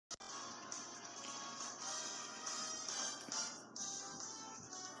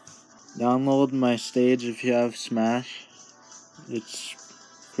Download my stage if you have Smash. It's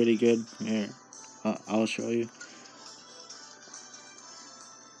pretty good. Here, I'll show you.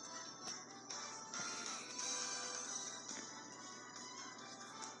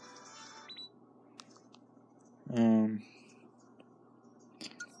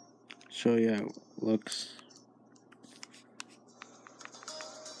 Show you how it looks.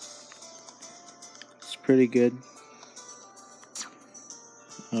 It's pretty good.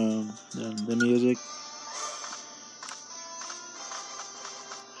 The music.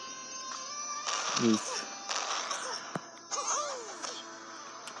 Oof.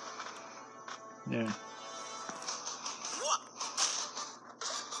 Yeah.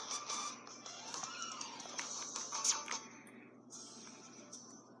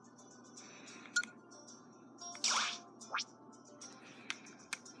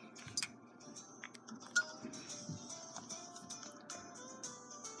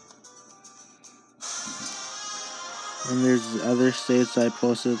 And there's other states I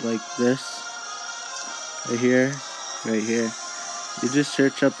posted like this. Right here. Right here. You just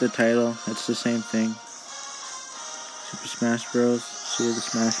search up the title. It's the same thing. Super Smash Bros. See the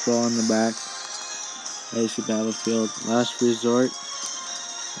Smash Ball on the back. Icy Battlefield. Last Resort.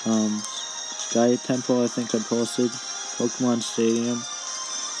 Sky Temple, I think I posted. Pokemon Stadium.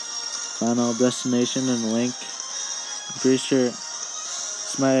 Final Destination and Link. I'm pretty sure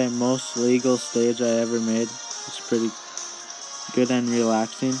it's my most legal stage I ever made. It's pretty good and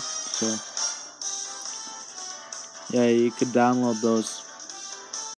relaxing. So yeah, you could download those.